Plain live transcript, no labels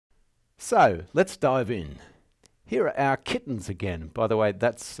So, let's dive in. Here are our kittens again. By the way,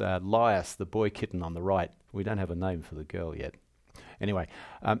 that's Lias, the boy kitten on the right. We don't have a name for the girl yet. Anyway,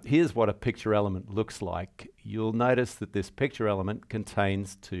 here's what a picture element looks like. You'll notice that this picture element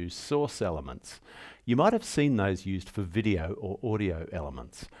contains two source elements. You might have seen those used for video or audio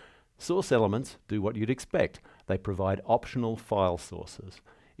elements. Source elements do what you'd expect. They provide optional file sources.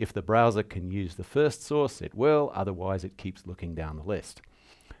 If the browser can use the first source, it will, otherwise it keeps looking down the list.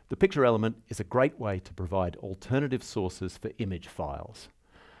 The picture element is a great way to provide alternative sources for image files.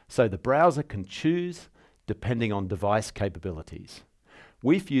 So the browser can choose depending on device capabilities.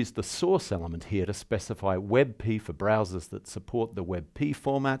 We've used the source element here to specify WebP for browsers that support the WebP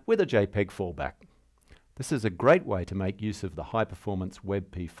format with a JPEG fallback. This is a great way to make use of the high-performance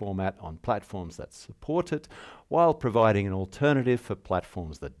WebP format on platforms that support it, while providing an alternative for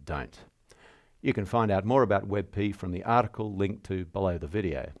platforms that don't. You can find out more about WebP from the article linked to below the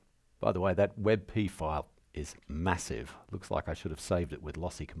video. By the way, that WebP file is massive. Looks like I should have saved it with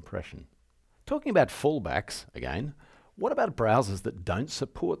lossy compression. Talking about fallbacks, again, what about browsers that don't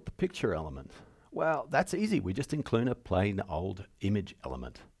support the picture element? Well, that's easy. We just include a plain old image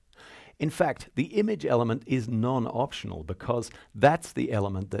element. In fact, the image element is non-optional because that's the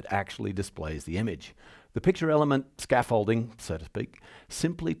element that actually displays the image. The picture element scaffolding, so to speak,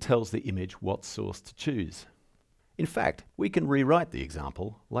 simply tells the image what source to choose. In fact, we can rewrite the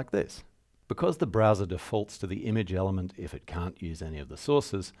example like this. Because the browser defaults to the image element if it can't use any of the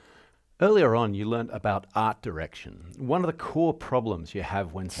sources, earlier on you learnt about art direction. One of the core problems you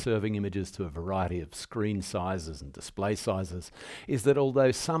have when serving images to a variety of screen sizes and display sizes is that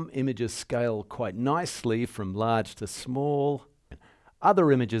although some images scale quite nicely from large to small,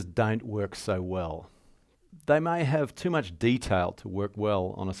 other images don't work so well. They may have too much detail to work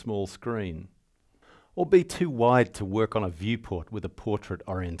well on a small screen, or be too wide to work on a viewport with a portrait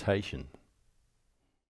orientation.